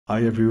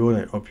Hi everyone,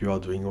 I hope you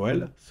are doing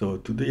well. So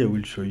today I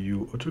will show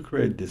you how to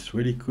create this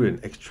really cool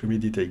and extremely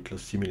detailed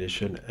close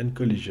simulation and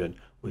collision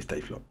with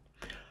Tyflow.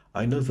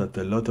 I know that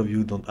a lot of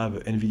you don't have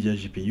an nvidia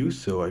GPU,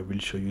 so I will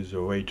show you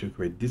the way to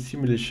create this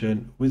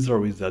simulation with or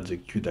without the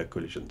Cuda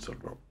collision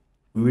solver.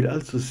 We will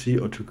also see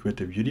how to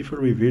create a beautiful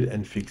reveal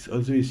and fix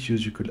all the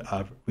issues you could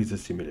have with the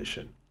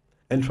simulation.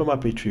 And for my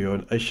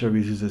Patreon, I share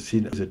with you the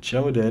scene of the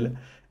chair model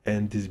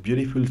and this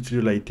beautiful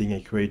studio lighting I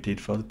created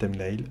for the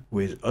thumbnail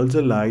with all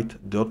the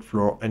light, dirt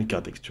floor and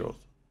car textures.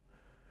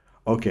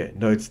 Okay,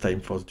 now it's time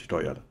for the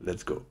tutorial.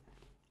 Let's go.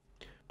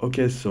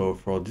 Okay, so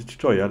for this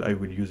tutorial I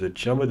will use a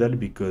chair model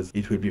because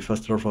it will be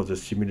faster for the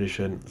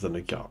simulation than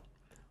a car.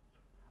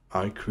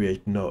 I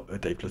create now a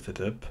Tyflow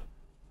setup.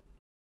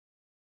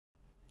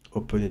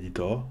 Open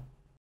editor.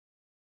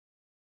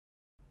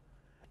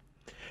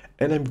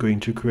 And I'm going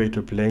to create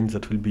a plane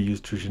that will be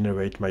used to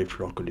generate my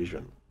floor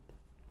collision.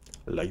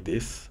 Like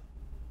this.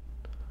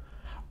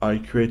 I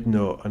create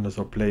now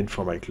another plane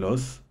for my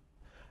clothes,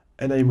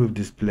 and I move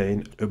this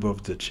plane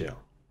above the chair.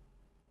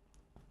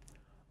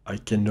 I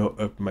can now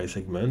up my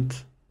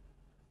segment,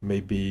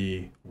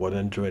 maybe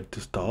 100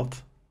 to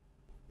start.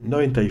 Now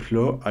in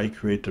Tyflow, I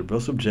create a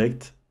brush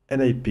object,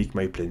 and I pick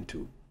my plane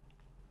 2.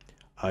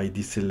 I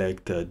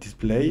deselect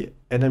display,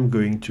 and I'm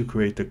going to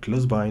create a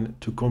close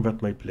bind to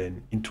convert my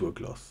plane into a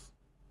close.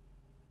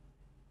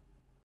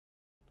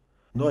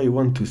 Now I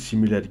want to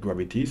simulate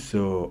gravity,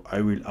 so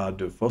I will add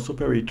the force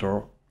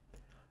operator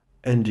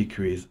and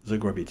decrease the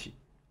gravity.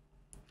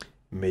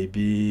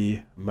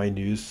 Maybe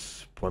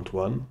minus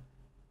 0.1.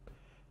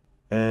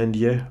 And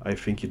yeah, I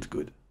think it's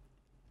good.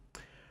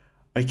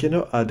 I can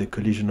now add a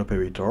collision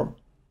operator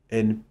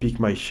and pick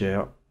my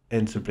chair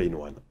and the plane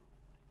 1.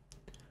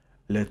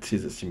 Let's see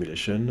the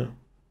simulation.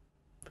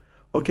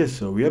 Okay,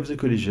 so we have the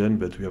collision,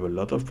 but we have a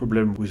lot of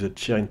problems with the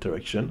chair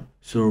interaction.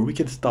 So we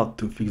can start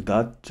to fix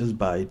that just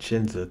by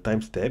change the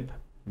time step,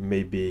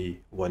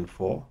 maybe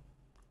 1.4.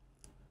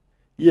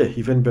 Yeah,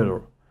 even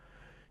better.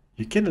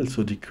 You can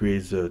also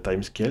decrease the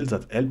time scale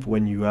that help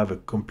when you have a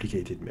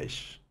complicated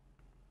mesh.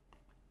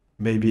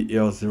 Maybe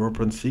here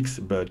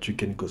 0.6, but you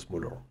can go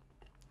smaller.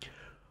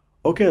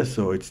 Okay,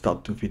 so it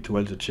starts to fit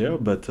well the chair,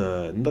 but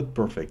not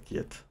perfect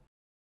yet.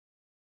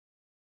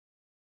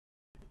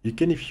 You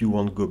can, if you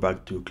want, go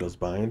back to close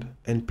bind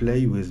and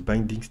play with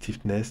binding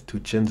stiffness to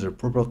change the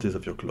properties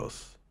of your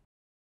cloth.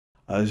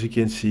 As you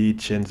can see, it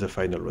changed the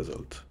final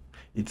result.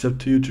 It's up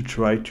to you to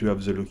try to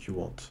have the look you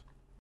want.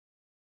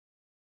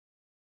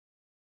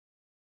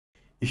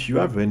 If you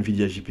have an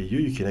nvidia GPU,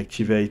 you can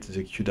activate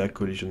the Cuda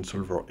collision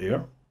solver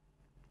here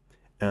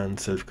and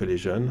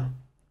self-collision.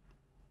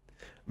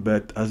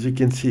 But as you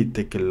can see, it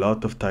takes a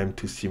lot of time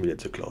to simulate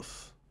the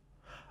cloth.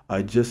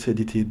 I just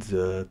edited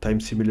the time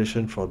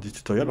simulation for this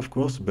tutorial, of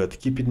course, but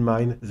keep in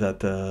mind that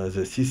the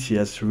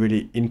CCS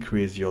really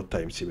increase your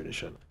time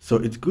simulation. So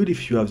it's good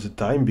if you have the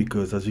time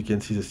because as you can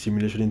see, the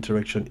simulation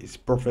interaction is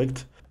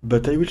perfect,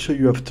 but I will show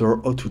you after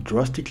how to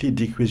drastically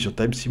decrease your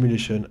time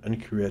simulation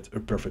and create a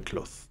perfect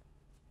cloth.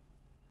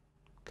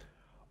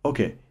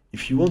 Okay,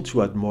 if you want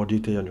to add more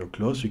detail on your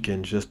cloth, you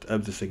can just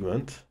up the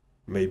segment,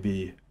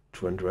 maybe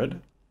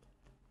 200.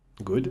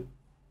 Good.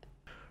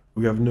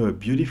 We have now a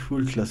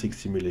beautiful classic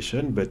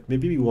simulation, but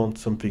maybe we want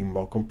something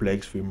more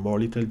complex with more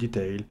little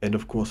detail and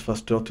of course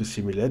faster to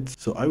simulate.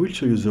 So I will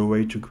show you the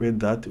way to create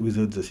that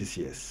without the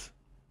CCS.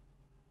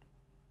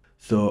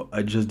 So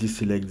I just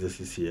deselect the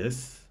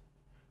CCS.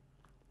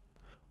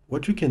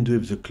 What you can do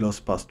if the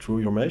cloth passes through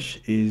your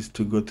mesh is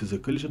to go to the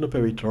collision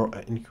operator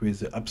and increase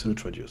the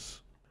absolute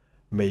radius.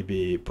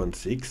 Maybe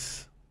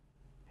 0.6.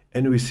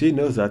 And we see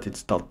now that it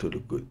starts to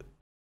look good.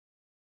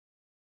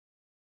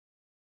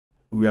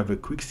 We have a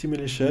quick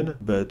simulation,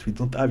 but we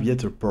don't have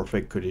yet a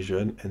perfect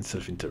collision and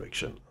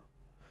self-interaction.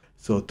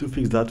 So to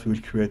fix that, we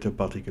will create a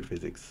particle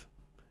physics.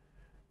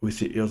 We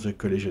see here the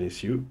collision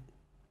issue.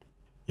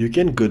 You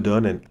can go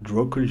down and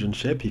draw collision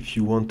shape if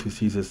you want to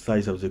see the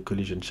size of the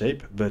collision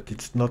shape, but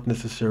it's not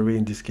necessary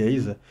in this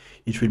case.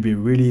 It will be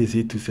really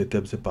easy to set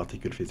up the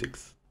particle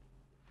physics.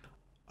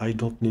 I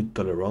don't need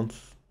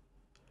tolerance.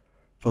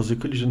 For the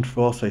collision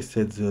force, I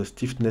set the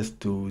stiffness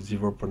to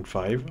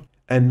 0.5.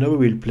 And now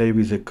we will play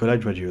with the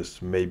collide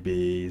radius,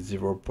 maybe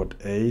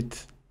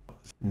 0.8,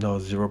 no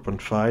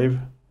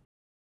 0.5.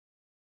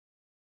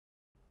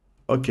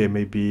 Okay,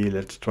 maybe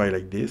let's try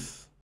like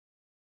this.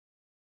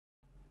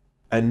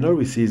 And now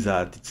we see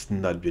that it's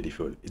not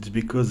beautiful. It's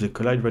because the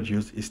collide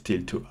radius is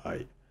still too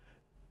high.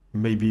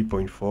 Maybe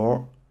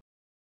 0.4.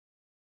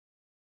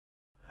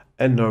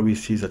 And now we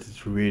see that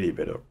it's really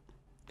better.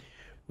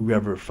 We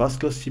have a fast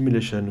cloth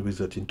simulation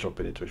without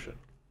interpenetration.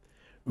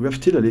 We have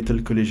still a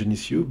little collision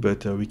issue,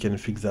 but we can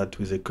fix that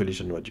with a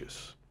collision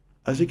radius.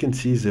 As you can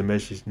see, the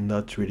mesh is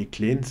not really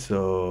clean,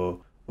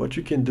 so what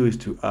you can do is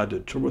to add a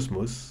turbo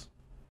smooth,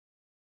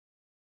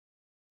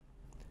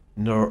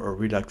 now a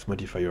relax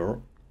modifier,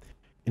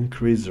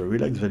 increase the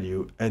relax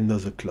value, and now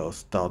the cloth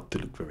starts to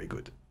look very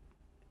good.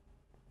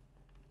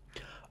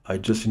 I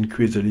just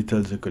increase a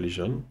little the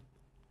collision,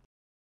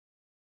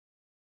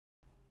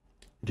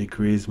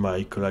 decrease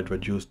my collide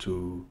radius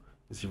to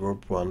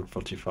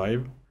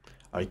 0.45.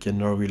 I can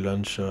now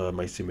relaunch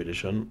my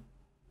simulation.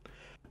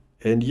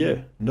 And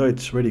yeah, now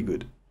it's really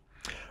good.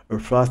 A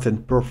fast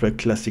and perfect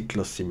classic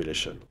cloth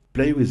simulation.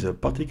 Play with the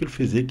particle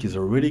physics is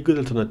a really good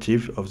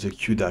alternative of the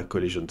Cuda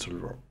collision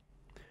solver.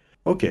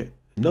 Okay,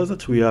 now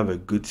that we have a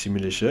good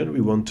simulation,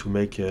 we want to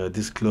make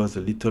this cloth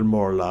a little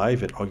more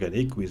alive and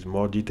organic with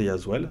more detail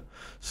as well.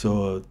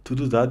 So to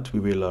do that, we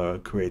will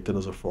create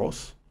another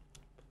force.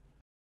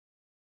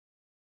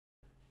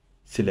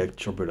 Select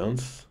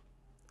turbulence,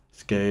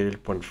 scale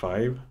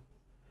 0.5,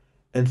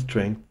 and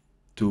strength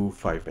to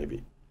 5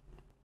 maybe.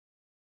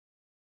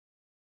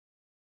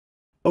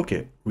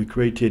 Okay, we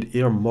created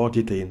here more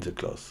detail in the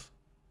cloth.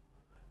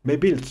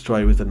 Maybe let's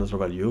try with another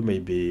value,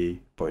 maybe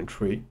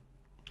 0.3.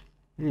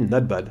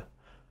 Not bad.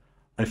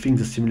 I think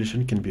the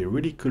simulation can be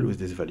really cool with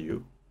this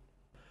value.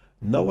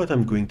 Now what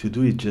I'm going to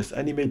do is just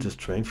animate the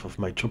strength of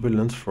my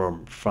turbulence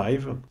from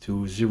 5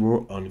 to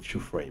 0 on few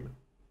frames.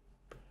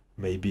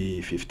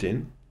 Maybe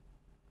 15.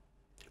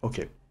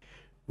 Okay.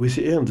 We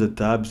see here on the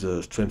tab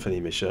the strength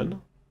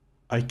animation.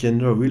 I can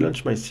now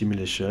relaunch my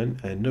simulation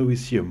and now we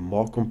see a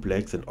more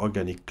complex and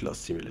organic cloth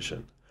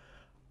simulation.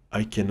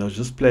 I can now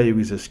just play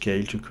with the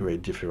scale to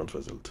create different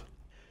results.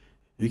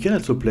 You can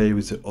also play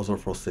with the other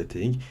force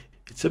setting.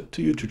 It's up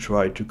to you to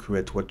try to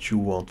create what you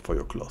want for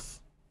your cloth.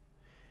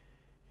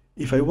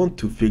 If I want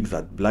to fix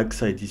that black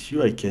side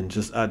issue, I can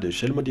just add a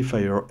shell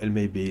modifier and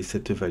maybe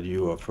set a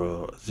value of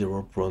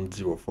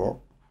 0.04.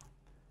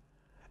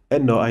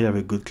 And now I have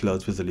a good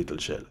cloth with a little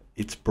shell.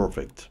 It's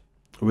perfect.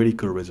 Really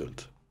cool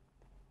result.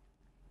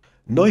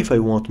 Now if I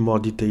want more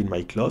detail in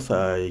my cloth,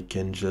 I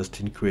can just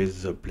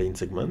increase the plane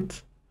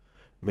segment,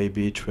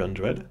 maybe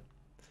 300.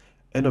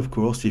 And of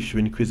course, if you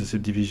increase the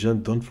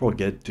subdivision, don't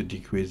forget to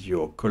decrease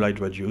your collide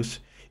radius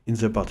in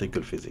the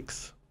particle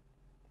physics.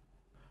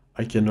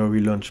 I can now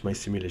relaunch my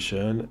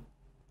simulation,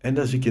 and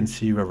as you can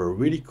see, we have a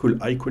really cool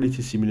high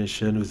quality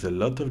simulation with a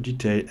lot of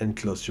detail and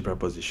close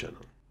superposition.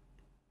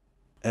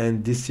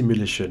 And this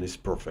simulation is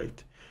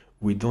perfect.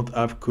 We don't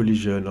have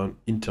collision or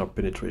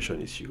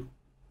interpenetration issue.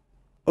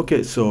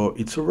 Okay, so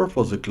it's over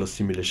for the cloth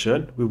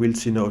simulation. We will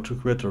see now how to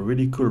create a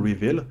really cool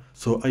reveal.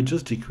 So I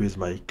just decrease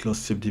my cloth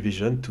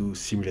subdivision to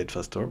simulate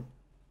faster.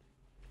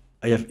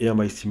 I have here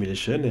my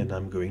simulation and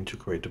I'm going to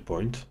create a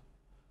point.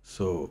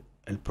 So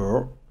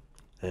helper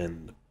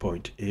and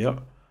point here.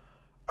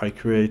 I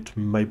create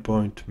my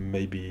point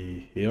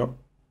maybe here.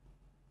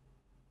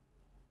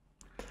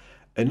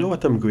 And now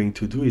what I'm going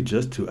to do is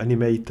just to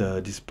animate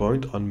this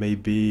point on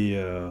maybe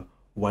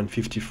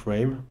 150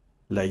 frame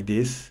like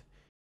this.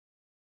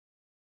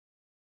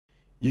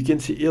 You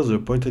can see here the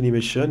point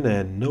animation,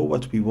 and now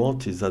what we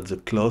want is that the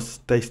cloth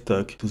stays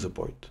stuck to the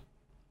point.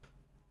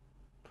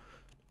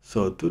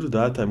 So to do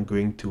that, I'm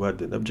going to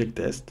add an object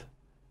test,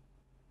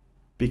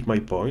 pick my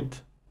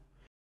point.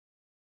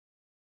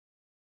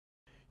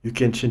 You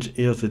can change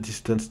here the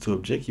distance to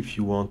object if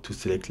you want to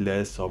select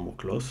less or more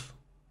close.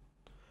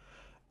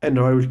 And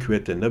now I will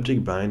create an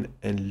object bind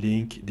and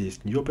link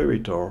this new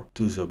operator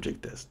to the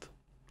object test.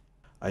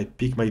 I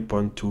pick my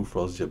point 2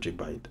 for the object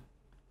bind.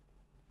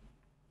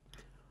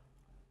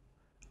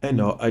 And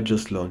now I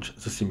just launch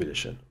the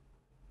simulation.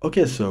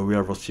 Okay, so we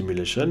have our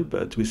simulation,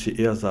 but we see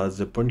here that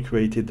the point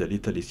created a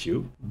little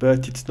issue,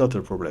 but it's not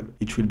a problem.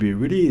 It will be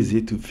really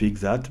easy to fix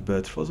that,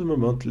 but for the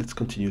moment, let's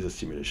continue the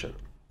simulation.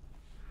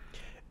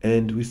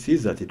 And we see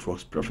that it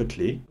works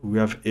perfectly. We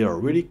have here a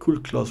really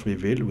cool cloth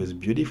reveal with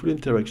beautiful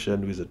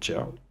interaction with the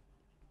chair.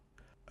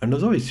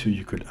 Another issue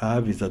you could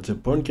have is that the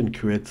point can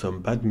create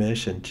some bad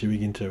mesh and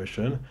tearing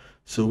interaction,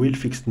 so we'll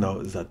fix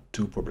now that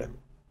two problems.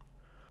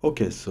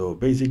 Okay, so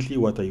basically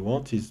what I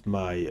want is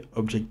my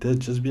object test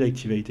just be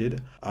activated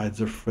at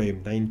the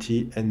frame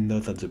 90 and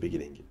not at the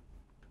beginning.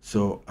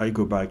 So I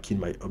go back in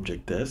my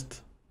object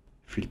test,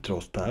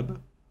 filters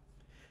tab,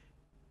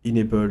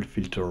 enable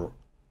filter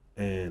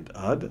and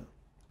add.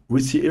 We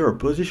see here a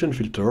position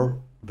filter,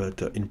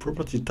 but in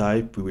property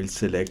type we will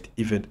select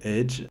event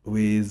edge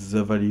with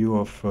the value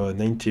of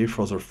 90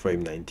 for the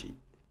frame 90.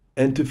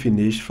 And to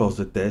finish for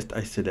the test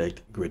I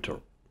select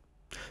greater.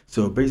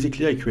 So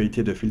basically I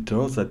created a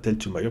filter that tells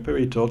to my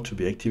operator to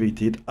be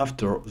activated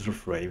after the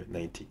frame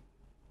 90.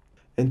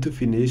 And to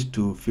finish,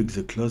 to fix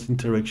the close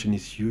interaction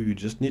issue, you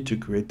just need to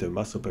create a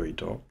mass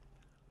operator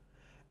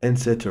and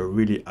set a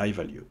really high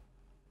value.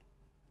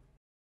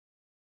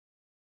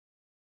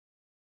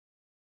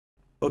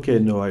 Okay,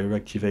 now I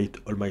reactivate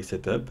all my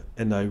setup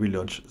and I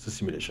relaunch the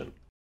simulation.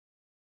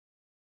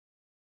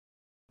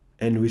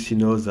 And we see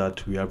now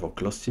that we have our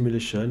close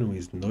simulation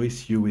with no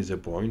issue with the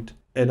point,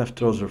 and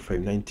after the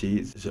frame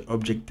 90, the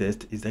object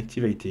test is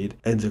activated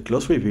and the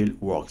close reveal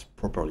works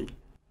properly.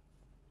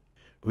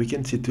 We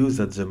can see too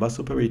that the mass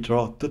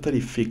operator totally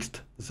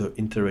fixed the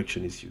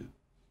interaction issue.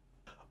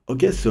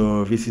 Okay,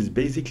 so this is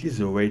basically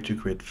the way to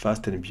create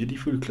fast and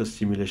beautiful close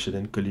simulation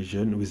and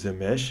collision with the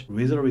mesh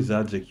with or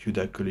without the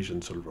Cuda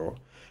collision solver,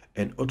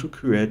 and how to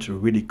create a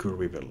really cool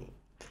reveal.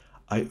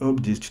 I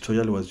hope this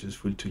tutorial was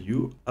useful to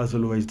you. As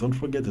always, don't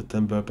forget to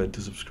thumb up and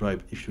to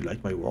subscribe if you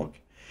like my work.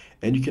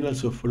 And you can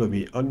also follow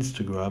me on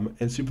Instagram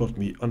and support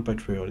me on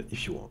Patreon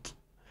if you want.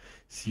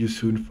 See you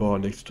soon for our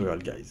next tutorial,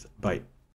 guys. Bye.